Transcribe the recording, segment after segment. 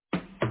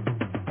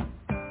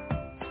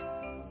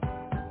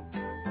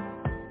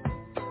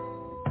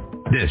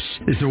This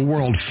is the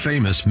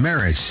world-famous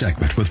marriage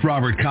segment with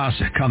Robert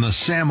Kosick on the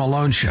Sam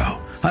Malone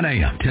Show on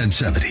AM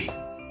 1070.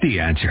 The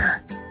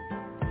Answer.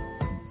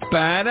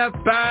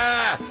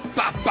 Ba-da-ba,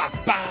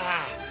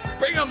 ba-ba-ba.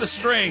 Bring on the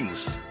strings.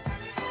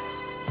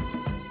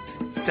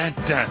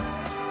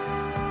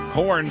 Dun-dun.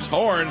 Horns.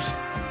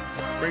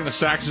 Bring the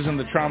saxes and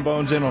the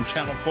trombones in on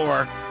Channel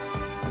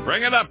 4.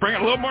 Bring it up. Bring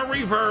it a little more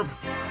reverb.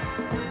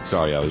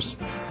 Sorry, I was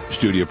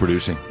studio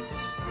producing.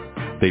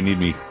 They need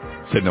me.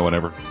 Said no one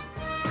ever.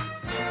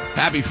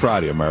 Happy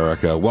Friday,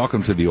 America.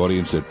 Welcome to the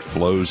audience that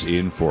flows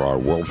in for our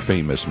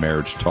world-famous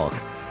Marriage Talk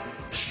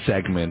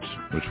segment,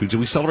 which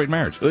we celebrate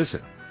marriage. Listen,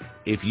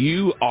 if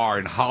you are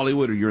in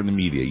Hollywood or you're in the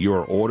media, you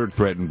are ordered,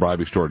 threatened,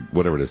 bribed, extorted,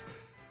 whatever it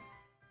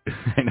is,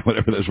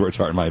 whatever those words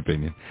are in my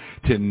opinion,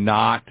 to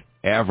not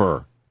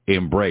ever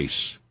embrace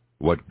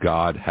what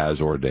God has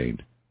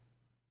ordained.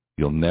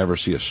 You'll never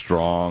see a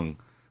strong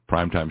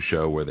primetime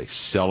show where they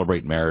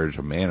celebrate marriage,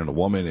 a man and a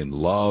woman in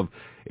love.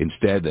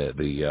 Instead,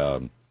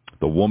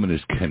 the woman is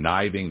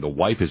conniving, the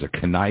wife is a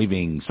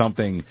conniving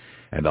something,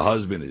 and the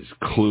husband is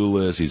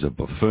clueless. He's a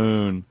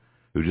buffoon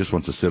who just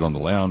wants to sit on the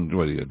lounge,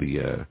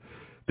 the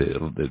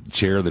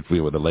chair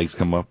where the legs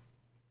come up,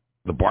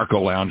 the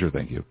Barco lounger,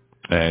 thank you,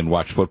 and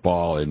watch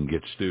football and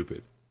get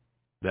stupid.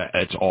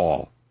 That's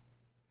all.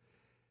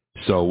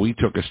 So we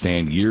took a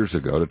stand years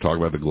ago to talk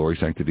about the glory,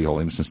 sanctity,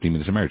 holiness, and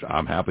steaminess of marriage.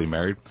 I'm happily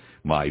married.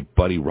 My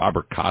buddy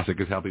Robert Kosick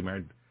is happily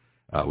married.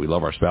 We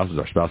love our spouses.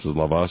 Our spouses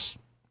love us.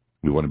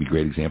 We want to be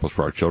great examples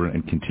for our children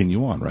and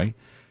continue on, right?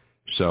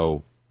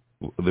 So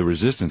the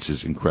resistance is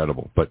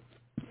incredible. But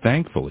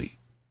thankfully,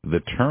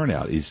 the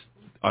turnout is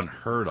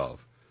unheard of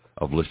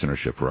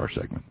listenership for our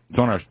segment. It's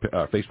on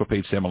our Facebook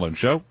page, Sam Malone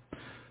Show.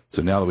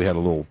 So now that we had a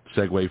little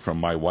segue from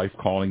my wife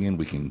calling in,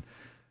 we can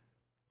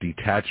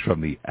detach from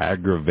the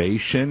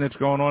aggravation that's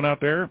going on out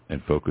there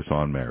and focus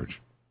on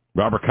marriage.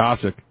 Robert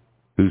Kosick,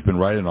 who's been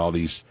writing all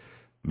these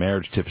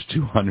marriage tips,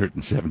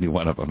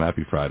 271 of them.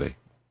 Happy Friday.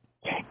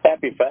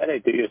 Happy Friday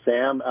to you,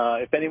 Sam.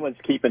 If anyone's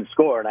keeping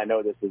score, and I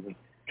know this isn't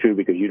true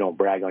because you don't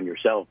brag on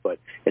yourself, but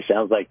it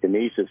sounds like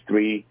Denise is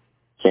 3,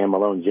 Sam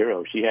Malone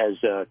 0. She has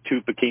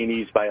 2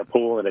 bikinis by a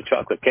pool and a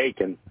chocolate cake,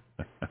 and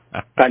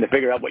trying to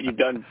figure out what you've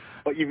done,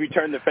 what you've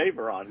returned the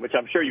favor on, which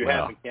I'm sure you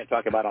have. We can't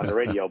talk about on the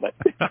radio, but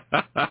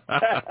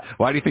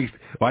why do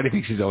you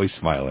think she's always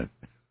smiling?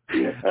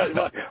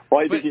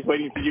 Why do you think she's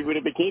waiting for you with a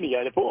bikini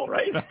at a pool,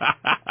 right?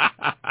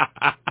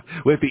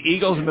 With the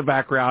Eagles in the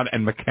background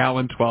and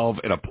Macallan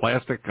 12 in a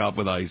plastic cup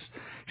with ice.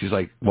 She's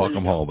like,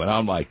 welcome home. And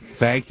I'm like,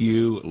 thank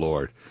you,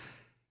 Lord.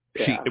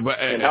 Yeah.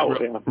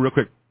 Real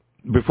quick,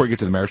 before we get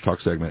to the Marriage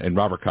Talk segment, and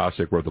Robert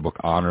Kosick wrote the book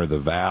Honor the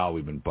Vow.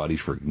 We've been buddies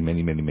for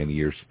many, many, many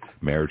years,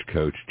 marriage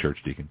coach, church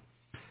deacon.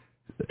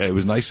 It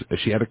was nice.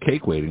 She had a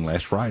cake waiting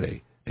last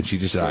Friday, and she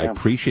just said, I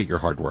appreciate your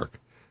hard work.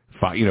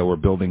 We're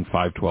building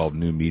 512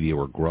 new media.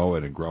 We're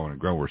growing and growing and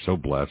growing. We're so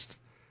blessed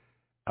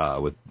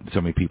with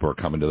so many people are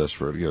coming to us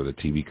for the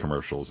TV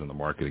commercials and the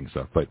marketing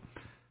stuff. But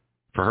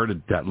for her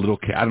to that little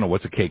cake, I don't know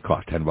what's a cake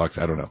cost, $10,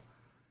 I don't know.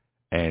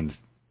 And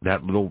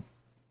that little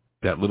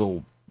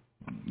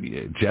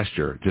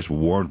gesture just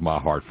warmed my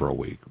heart for a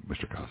week,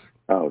 Mr. Kosick.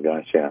 Oh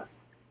gosh, yeah.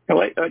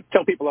 I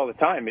tell people all the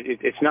time,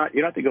 it's not,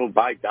 you don't have to go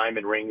buy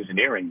diamond rings and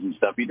earrings and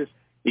stuff. You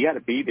got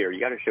to be there. You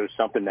got to show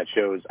something that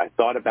shows I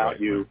thought about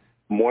you.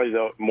 More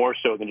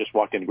so than just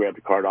walk in and grab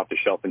the card off the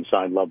shelf and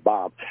sign "Love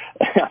Bob"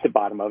 at the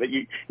bottom of it.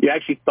 You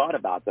actually thought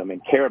about them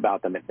and care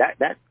about them. And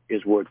that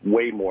is worth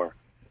way more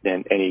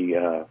than any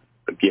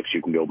gifts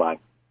you can go buy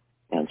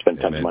and spend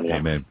tons of money on.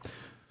 Amen.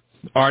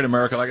 All right,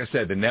 America. Like I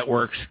said, the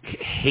networks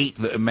hate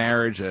the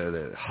marriage.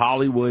 The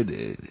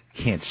Hollywood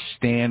can't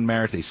stand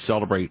marriage. They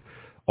celebrate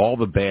all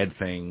the bad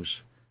things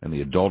and the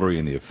adultery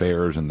and the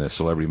affairs and the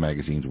celebrity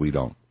magazines. We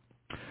don't.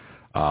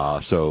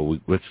 So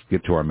let's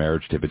get to our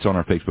marriage tip. It's on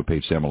our Facebook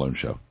page, Sam Malone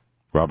Show.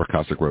 Robert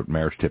Kosick wrote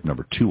marriage tip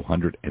number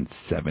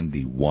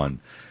 271,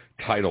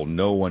 titled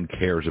No One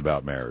Cares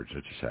About Marriage,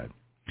 that she said.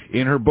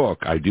 In her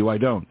book, I Do, I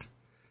Don't,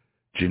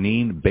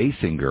 Janine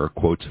Basinger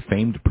quotes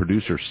famed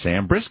producer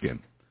Sam Briskin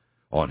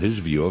on his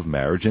view of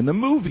marriage in the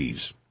movies.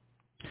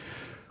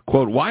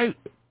 Quote, why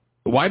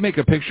make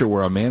a picture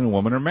where a man and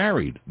woman are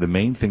married? The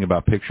main thing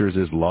about pictures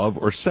is love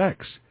or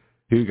sex.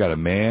 Here you got a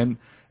man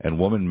and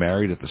woman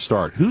married at the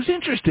start. Who's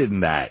interested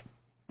in that?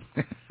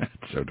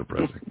 So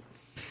depressing.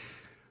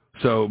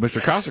 So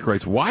Mr. Kosick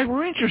writes, why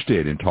we're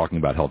interested in talking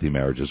about healthy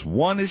marriages.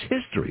 One is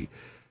history.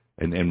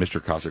 And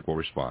Mr. Kosick will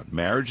respond,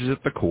 marriage is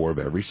at the core of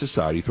every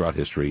society throughout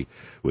history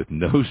with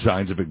no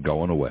signs of it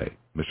going away.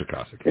 Mr.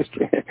 Kosick,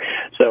 history.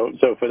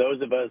 So for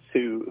those of us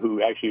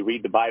who actually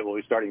read the Bible,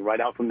 we're starting right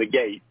out from the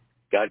gate.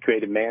 God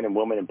created man and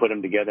woman and put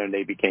them together, and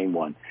they became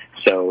one.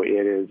 So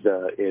it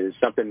is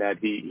something that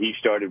he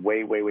started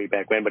way, way, way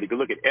back when. But if you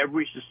look at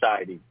every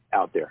society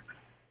out there,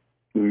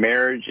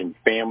 marriage and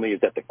family is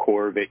at the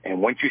core of it.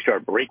 And once you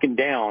start breaking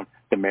down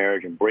the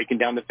marriage and breaking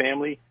down the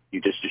family, you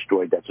just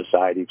destroyed that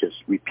society. It just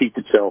repeats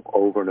itself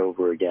over and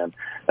over again.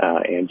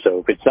 And so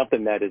if it's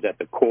something that is at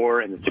the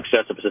core and the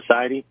success of a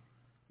society,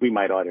 we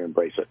might ought to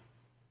embrace it.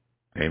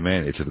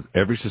 Amen. It's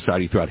every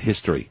society throughout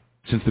history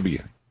since the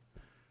beginning.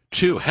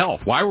 2,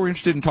 health. Why we're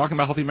interested in talking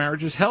about healthy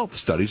marriages? Health.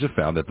 Studies have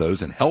found that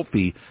those in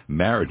healthy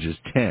marriages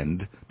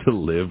tend to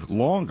live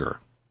longer.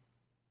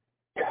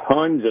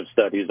 Tons of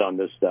studies on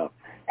this stuff.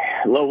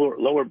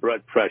 Lower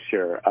blood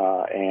pressure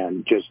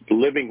and just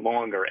living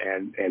longer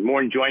and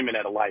more enjoyment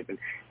out of life. And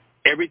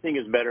everything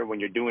is better when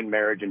you're doing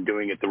marriage and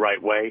doing it the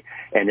right way.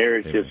 And there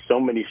is just so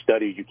many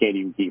studies you can't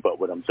even keep up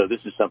with them. So this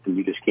is something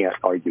you just can't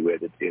argue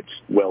with. It's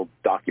well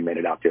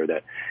documented out there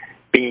that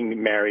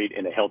being married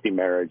in a healthy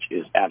marriage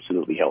is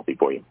absolutely healthy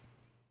for you.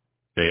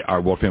 Okay,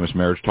 our world-famous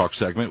marriage talk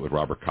segment with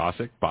Robert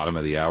Kosick, bottom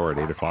of the hour at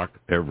 8 o'clock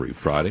every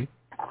Friday.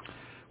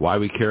 Why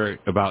we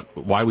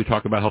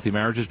talk about healthy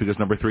marriages? Because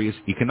number 3 is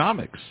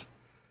economics.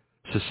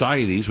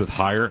 Societies with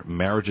higher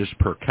marriages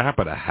per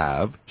capita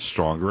have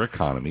stronger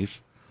economies,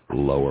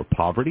 lower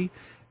poverty,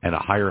 and a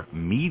higher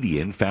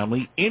median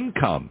family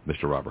income,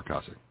 Mr. Robert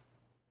Kosick.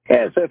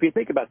 Yeah, so if you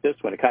think about this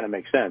one, it kind of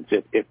makes sense.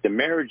 If the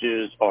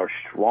marriages are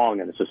strong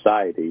in a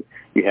society,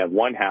 you have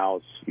one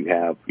house, you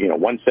have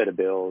one set of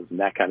bills and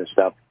that kind of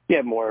stuff. You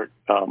have more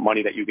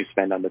money that you can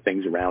spend on the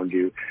things around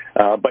you.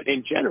 But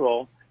in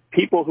general,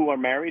 people who are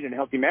married in a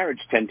healthy marriage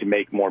tend to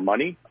make more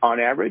money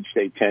on average.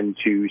 They tend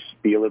to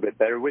be a little bit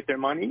better with their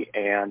money,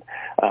 and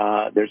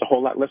there's a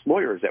whole lot less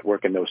lawyers that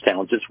work in those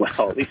towns as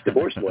well, at least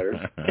divorce lawyers.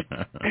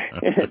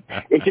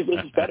 It's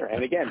just better.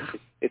 And again,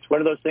 it's one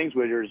of those things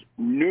where there's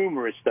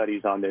numerous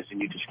studies on this,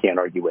 and you just can't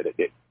argue with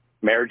it.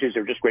 Marriages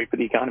are just great for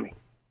the economy.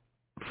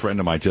 A friend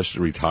of mine just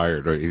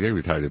retired, or he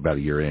retired about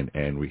a year in,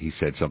 and he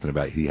said something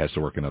about he has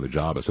to work another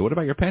job. I said, what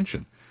about your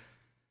pension?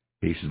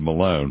 He says,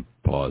 Malone,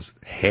 pause,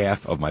 half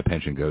of my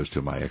pension goes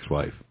to my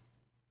ex-wife.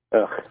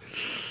 I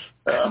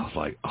was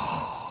like,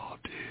 oh,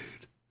 dude.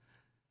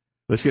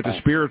 Let's get to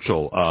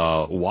spiritual.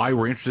 Why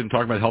we're interested in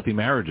talking about healthy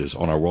marriages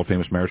on our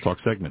world-famous marriage talk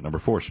segment.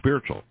 Number 4,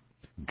 spiritual.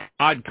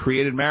 God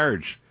created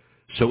marriage,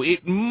 so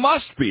it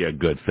must be a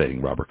good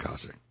thing, Robert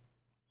Kosick.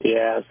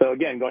 Yeah, so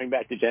again, going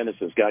back to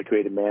Genesis, God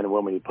created man and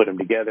woman. He put them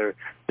together.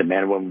 The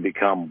man and woman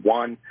become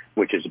one,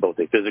 which is both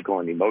a physical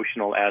and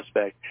emotional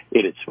aspect.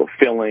 It is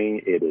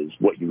fulfilling. It is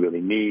what you really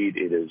need.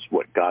 It is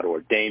what God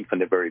ordained from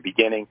the very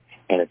beginning.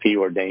 And if he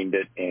ordained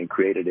it and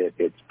created it,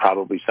 it's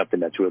probably something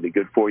that's really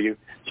good for you.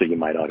 So you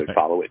might ought to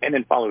follow it. And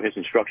then follow his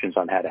instructions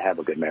on how to have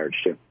a good marriage,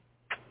 too.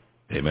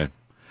 Amen.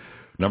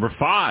 Number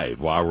 5,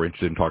 why we're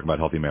interested in talking about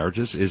healthy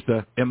marriages, is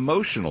the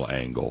emotional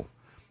angle.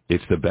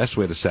 It's the best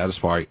way to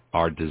satisfy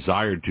our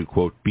desire to,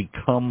 quote,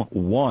 become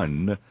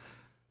one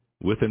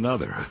with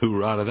another.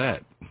 Hoorah to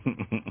that.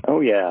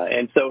 Oh, yeah.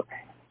 And so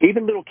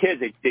even little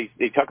kids,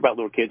 they talk about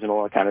little kids and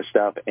all that kind of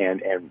stuff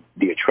and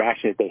the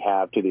attraction that they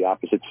have to the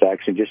opposite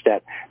sex and just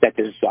that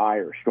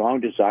desire,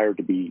 strong desire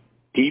to be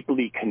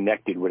deeply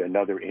connected with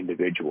another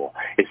individual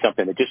is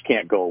something that just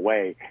can't go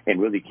away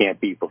and really can't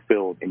be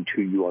fulfilled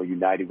until you are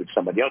united with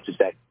somebody else. Is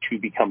that two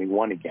becoming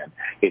one again?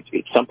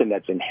 It's something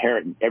that's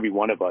inherent in every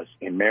one of us,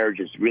 and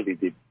marriage is really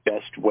the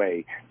best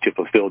way to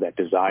fulfill that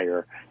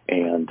desire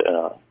and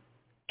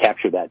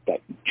capture that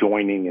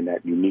joining and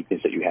that uniqueness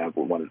that you have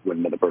with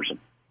another person.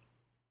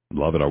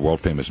 Love it. Our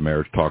world-famous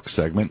marriage talk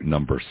segment,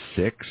 number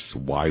 6,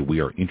 why we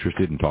are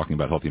interested in talking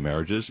about healthy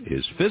marriages,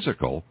 is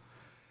physical.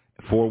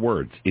 4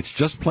 words. It's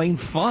just plain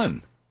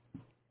fun.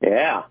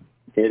 Yeah,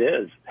 it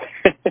is.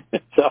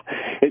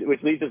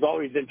 Which leads us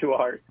always into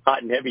our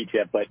hot and heavy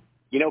tip. But,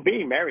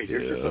 being married,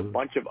 there's just a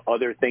bunch of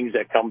other things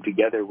that come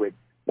together with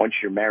once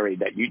you're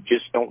married that you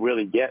just don't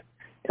really get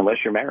unless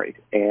you're married.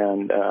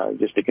 And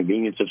just the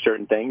convenience of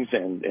certain things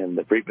and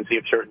the frequency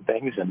of certain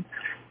things and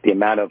the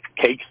amount of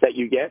cakes that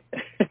you get.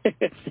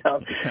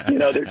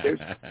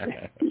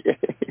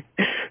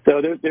 So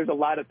there's a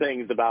lot of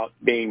things about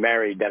being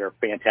married that are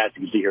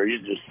fantastic. You see here,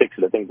 these are just 6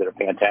 of the things that are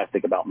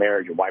fantastic about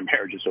marriage and why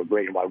marriage is so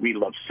great and why we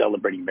love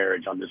celebrating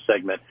marriage on this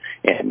segment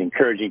and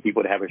encouraging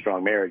people to have a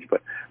strong marriage.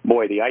 But,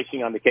 boy, the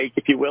icing on the cake,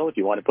 if you will, if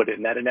you want to put it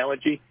in that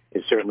analogy,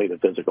 is certainly the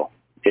physical.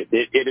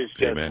 It is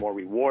just more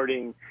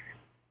rewarding,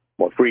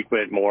 more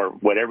frequent, more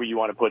whatever you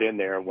want to put in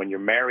there. When you're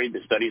married, the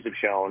studies have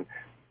shown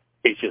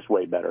it's just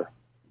way better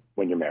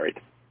when you're married.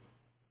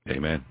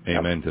 Amen.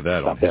 Amen to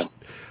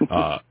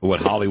that.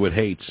 What Hollywood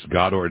hates,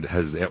 God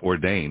has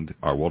ordained,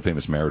 our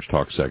world-famous marriage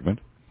talk segment.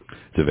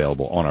 It's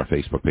available on our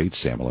Facebook page,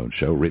 Sam Malone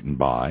Show, written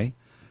by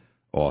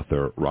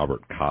author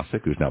Robert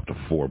Kosick, who's now up to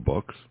 4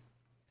 books.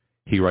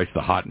 He writes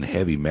the hot and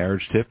heavy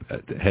marriage tip.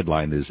 The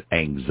headline is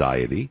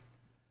Anxiety,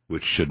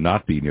 which should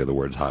not be near the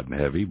words hot and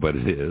heavy, but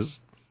it is.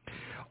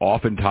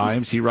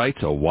 Oftentimes, he writes,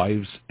 a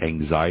wife's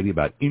anxiety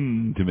about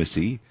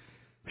intimacy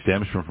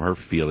stems from her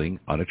feeling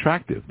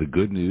unattractive. The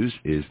good news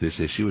is this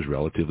issue is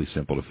relatively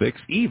simple to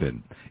fix,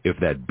 even if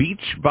that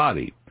beach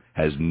body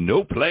has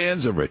no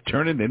plans of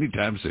returning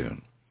anytime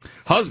soon.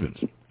 Husbands,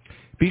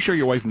 be sure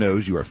your wife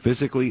knows you are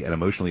physically and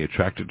emotionally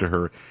attracted to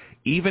her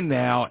even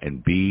now,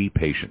 and be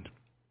patient.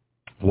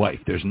 Wife,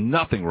 there's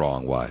nothing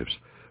wrong, wives,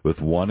 with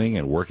wanting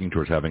and working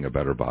towards having a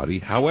better body.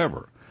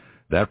 However,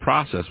 that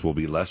process will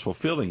be less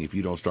fulfilling if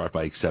you don't start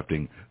by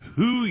accepting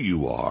who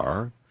you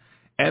are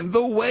and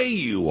the way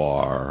you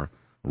are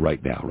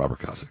right now. Robert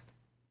Kosick.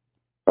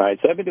 Right.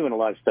 So I've been doing a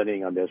lot of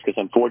studying on this because,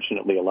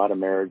 unfortunately, a lot of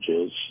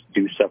marriages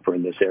do suffer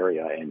in this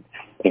area,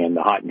 and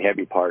the hot and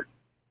heavy part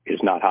is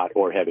not hot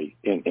or heavy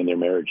in their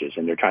marriages,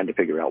 and they're trying to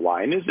figure out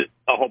why. And there's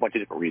a whole bunch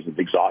of different reasons,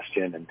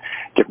 exhaustion and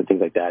different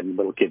things like that, and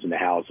little kids in the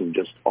house and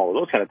just all of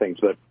those kind of things.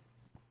 But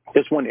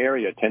this one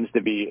area tends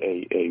to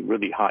be a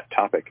really hot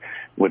topic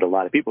with a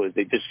lot of people is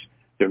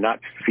they're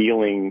not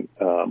feeling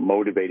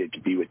motivated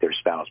to be with their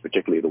spouse,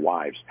 particularly the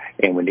wives.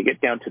 And when they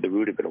get down to the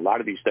root of it, a lot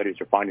of these studies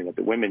are finding that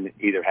the women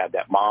either have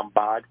that mom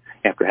bod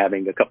after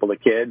having a couple of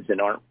kids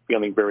and aren't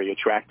feeling very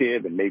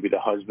attractive, and maybe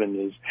the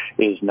husband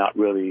is not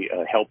really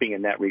helping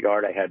in that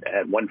regard. I had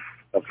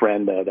a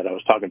friend that I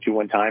was talking to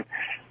one time,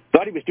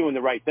 thought he was doing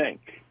the right thing.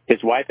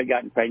 His wife had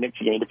gotten pregnant.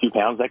 She gained a few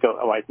pounds like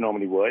a wife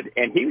normally would.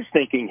 And he was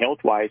thinking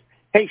health-wise,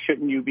 hey,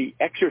 shouldn't you be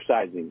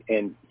exercising?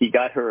 And he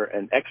got her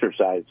an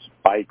exercise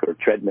bike or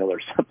treadmill or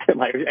something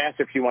like that. Asked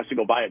her if she wants to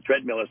go buy a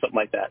treadmill or something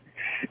like that.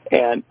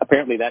 And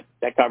apparently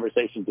that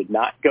conversation did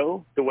not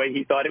go the way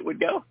he thought it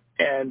would go.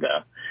 And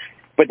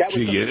but that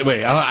was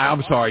wait,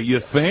 I'm sorry. You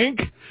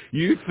think?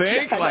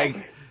 Like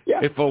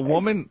if a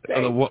woman,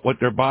 what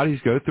their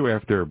bodies go through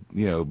after,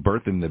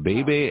 birthing the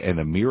baby and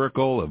a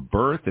miracle of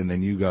birth, and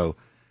then you go,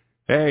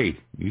 hey,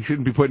 you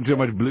shouldn't be putting too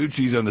much blue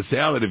cheese on the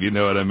salad, if you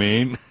know what I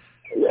mean.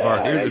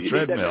 Or here's a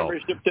treadmill. That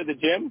membership to the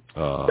gym.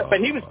 But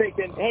he was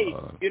thinking, hey,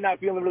 you're not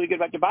feeling really good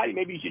about your body.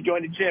 Maybe you should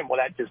join the gym. Well,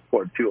 that just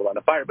poured fuel on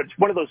the fire. But it's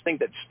one of those things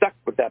that stuck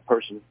with that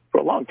person for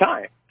a long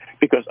time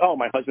because,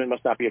 my husband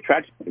must not be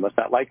attractive. He must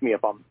not like me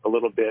if I'm a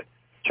little bit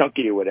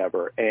chunky or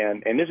whatever.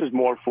 And this is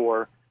more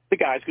for the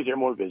guys because they're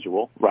more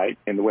visual, right?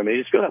 And the women, they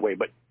just feel that way.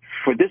 But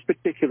for this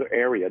particular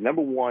area,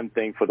 number one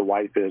thing for the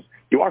wife is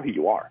you are who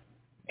you are.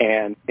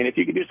 And if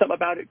you can do something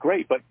about it,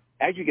 great. But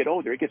as you get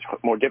older, it gets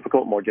more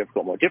difficult.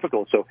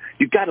 So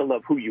you've got to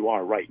love who you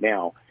are right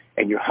now,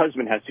 and your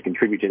husband has to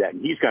contribute to that,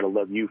 and he's got to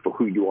love you for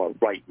who you are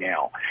right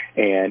now.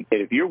 And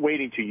if you're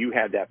waiting till you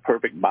have that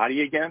perfect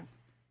body again,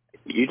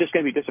 you're just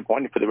going to be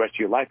disappointed for the rest of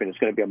your life, and it's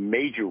going to be a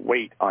major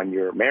weight on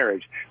your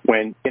marriage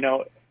when,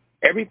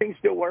 everything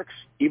still works,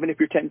 even if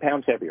you're 10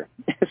 pounds heavier.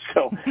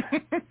 So,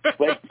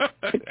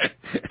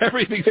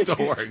 everything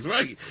still works,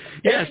 right?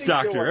 Yes,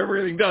 doctor,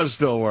 everything does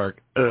still work.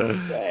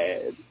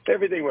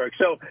 Everything works.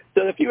 So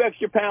a few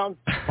extra pounds,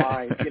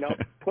 fine.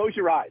 Close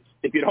your eyes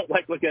if you don't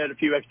like looking at a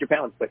few extra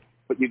pounds. But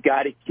you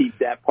got to keep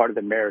that part of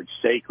the marriage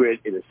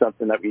sacred. It is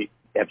something that we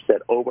have said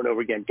over and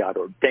over again. God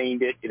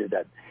ordained it. It is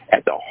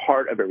at the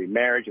heart of every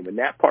marriage. And when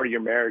that part of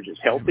your marriage is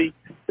healthy,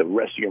 the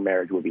rest of your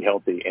marriage will be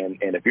healthy. And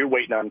if you're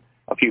waiting on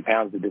a few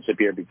pounds to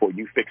disappear before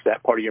you fix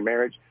that part of your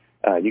marriage,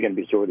 you're going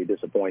to be sorely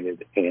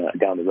disappointed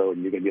down the road,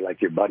 and you're going to be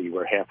like your buddy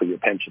where half of your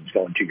pension's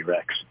going to your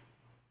ex.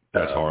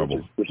 That's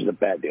horrible. Which is a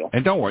bad deal.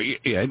 And don't worry,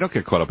 don't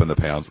get caught up in the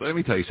pounds. Let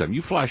me tell you something.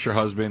 You flash your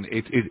husband,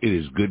 it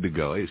is good to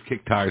go. It is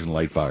kick tires and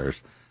light fires,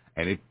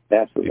 and it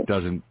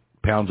doesn't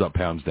pounds up,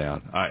 pounds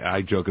down.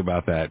 I joke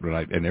about that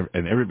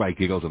and everybody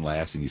giggles and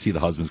laughs, and you see the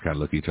husbands kind of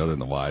look at each other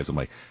and the wives. I'm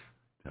like,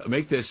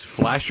 make this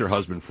Flash Your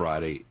Husband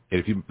Friday.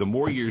 And the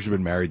more years you've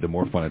been married, the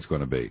more fun it's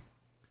going to be.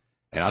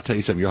 And I'll tell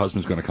you something, your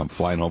husband's going to come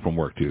flying home from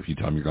work, too, if you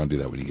tell him you're going to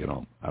do that when you get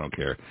home. I don't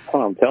care.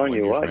 Oh, I'm telling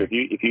you what, if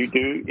you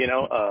do,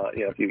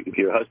 if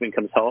your husband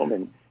comes home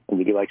and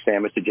you do like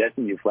Sam was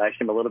suggesting, you flash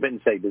him a little bit and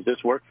say, does this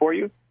work for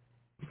you?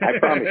 I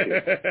promise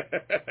you.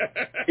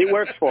 It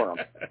works for him.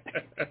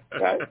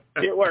 Right?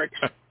 It works.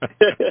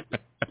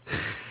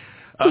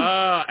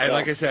 And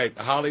like I said,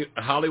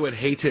 Hollywood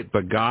hates it,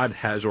 but God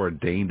has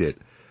ordained it.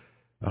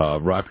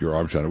 Wrap your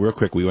arms around it. Real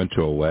quick, we went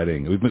to a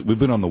wedding. We've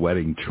been on the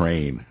wedding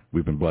train.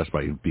 We've been blessed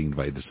by being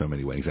invited to so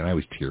many weddings, and I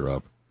always tear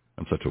up.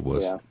 I'm such a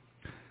wuss. Yeah.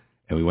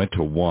 And we went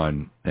to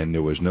one, and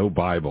there was no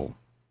Bible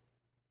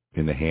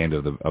in the hand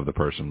of the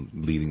person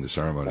leading the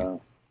ceremony,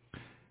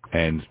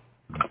 and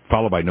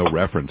followed by no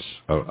reference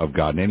of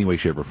God in any way,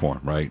 shape, or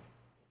form. Right?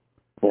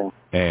 Yeah.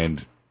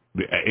 And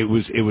it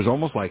was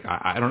almost like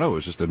I don't know. It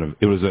was just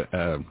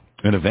an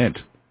event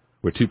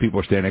where two people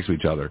were standing next to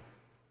each other.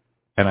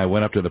 And I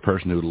went up to the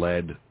person who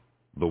led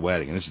the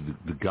wedding, and this is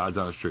the God's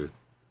honest truth.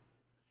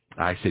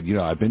 I said,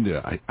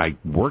 I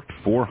worked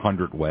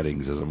 400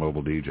 weddings as a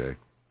mobile DJ,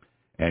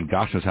 and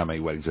gosh knows how many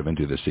weddings I've been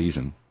to this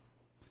season.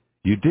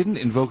 You didn't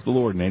invoke the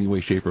Lord in any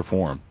way, shape, or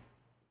form.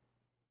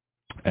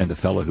 And the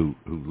fellow who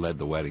led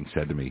the wedding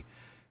said to me,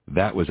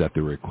 that was at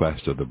the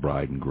request of the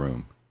bride and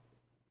groom.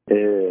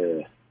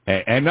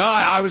 And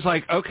I was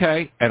like,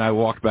 okay. And I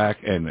walked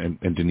back, and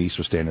Denise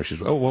was standing there. She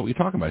said, oh, what were you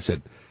talking about? I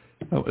said,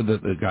 oh,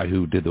 the guy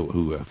who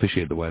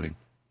officiated the wedding.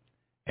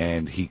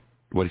 And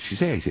what did she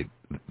say? I said,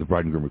 the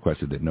bride and groom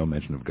requested that no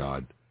mention of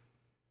God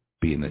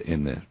be in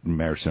the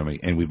marriage ceremony.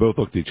 And we both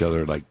looked at each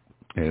other like,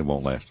 it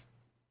won't last.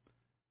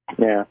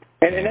 Yeah.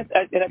 And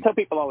I tell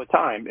people all the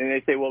time, and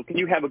they say, well, can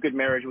you have a good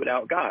marriage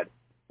without God?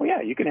 Well,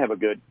 yeah, you can have a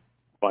good,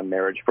 fun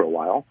marriage for a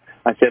while.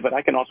 I said, but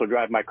I can also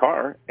drive my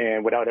car,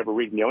 and without ever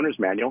reading the owner's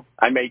manual,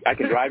 I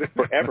can drive it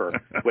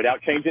forever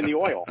without changing the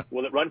oil.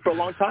 Will it run for a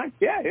long time?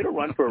 Yeah, it'll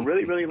run for a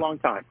really, really long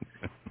time.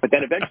 But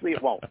then eventually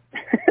it won't.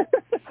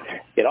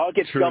 It all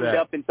gets gummed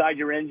up inside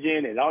your engine,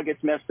 and it all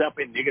gets messed up,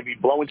 and you're going to be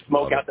blowing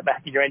smoke out the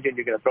back of your engine.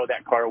 You're going to throw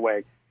that car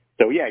away.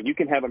 So, yeah, you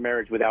can have a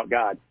marriage without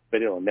God,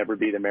 but it'll never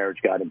be the marriage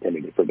God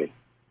intended it for me.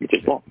 You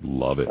just won't.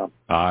 Love it. So.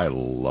 I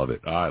love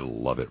it. I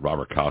love it.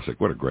 Robert Kosick,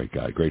 what a great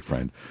guy, great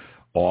friend.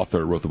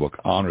 Author, wrote the book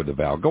Honor the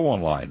Vow. Go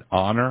online,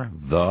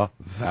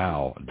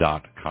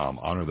 honorthevow.com.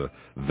 Honor the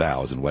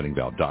vows and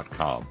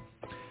weddingvow.com.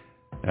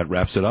 That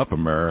wraps it up,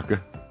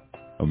 America.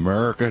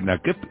 America. Now,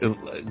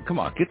 come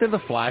on, get to the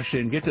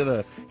flashing, get to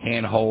the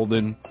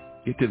hand-holding,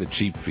 get to the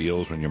cheap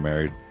feels when you're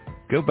married.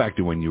 Go back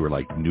to when you were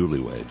like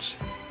newlyweds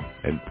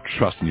and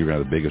trusting you're going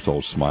to have the biggest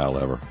old smile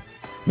ever.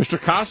 Mr.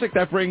 Kosick,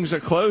 that brings a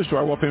close to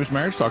our World Famous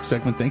Marriage Talk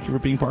segment. Thank you for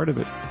being part of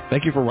it.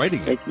 Thank you for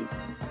writing it. Thank you.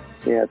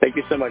 Yeah, thank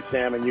you so much,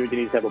 Sam, and you and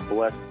Denise have a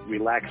blessed,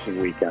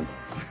 relaxing weekend.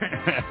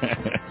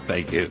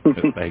 Thank you.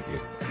 Thank you.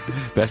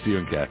 Best to you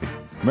and Kathy.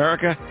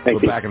 America, we're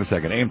back in a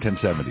second. AM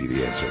 1070,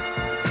 The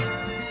Answer.